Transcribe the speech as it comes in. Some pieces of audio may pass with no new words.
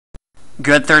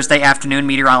Good Thursday afternoon,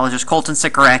 meteorologist Colton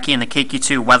Sikoraki in the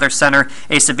KQ2 Weather Center.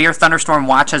 A severe thunderstorm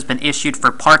watch has been issued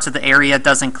for parts of the area. It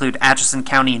does include Atchison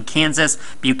County in Kansas,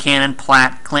 Buchanan,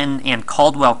 Platte, Clinton, and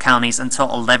Caldwell counties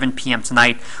until 11 p.m.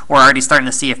 tonight. We're already starting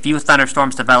to see a few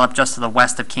thunderstorms develop just to the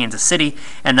west of Kansas City,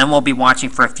 and then we'll be watching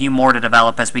for a few more to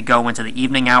develop as we go into the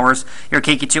evening hours. Your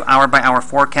KQ2 hour-by-hour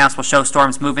forecast will show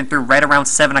storms moving through right around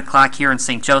 7 o'clock here in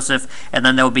St. Joseph, and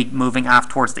then they'll be moving off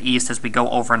towards the east as we go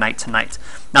overnight tonight.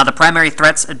 Now, the primary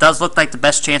threats, it does look like the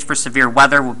best chance for severe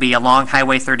weather will be along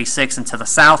Highway 36 and to the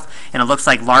south, and it looks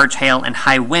like large hail and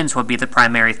high winds will be the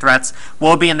primary threats.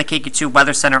 We'll be in the KQ2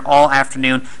 Weather Center all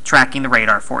afternoon tracking the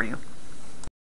radar for you.